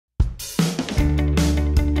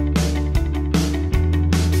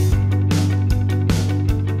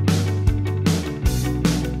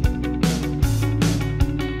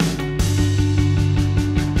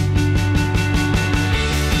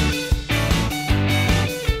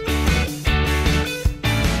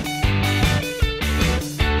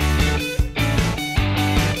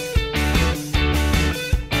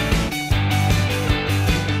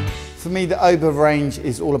The Oba range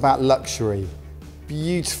is all about luxury,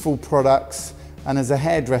 beautiful products, and as a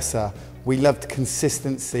hairdresser, we love the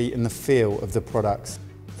consistency and the feel of the products.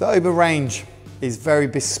 The Oba range is very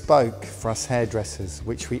bespoke for us hairdressers,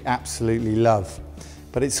 which we absolutely love.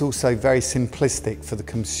 But it's also very simplistic for the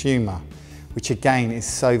consumer, which again is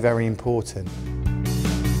so very important.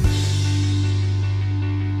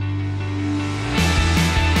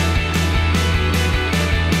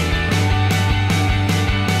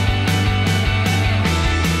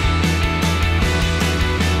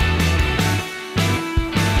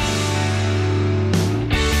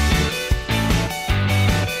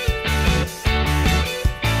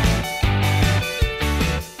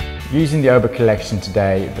 Using the Oba collection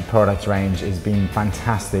today, the product range has been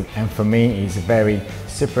fantastic, and for me it's very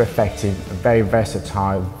super effective, very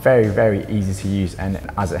versatile, very easy to use, and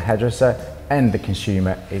as a hairdresser and the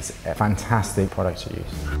consumer, it's a fantastic product to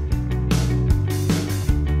use.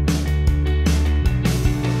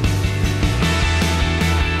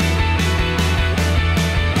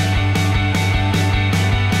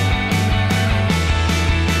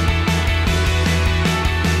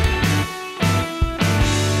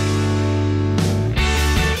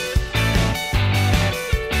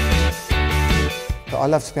 I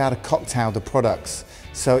love to be able to cocktail the products,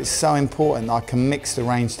 so it's so important that I can mix the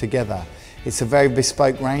range together. It's a very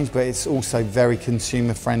bespoke range, but it's also very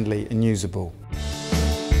consumer friendly and usable.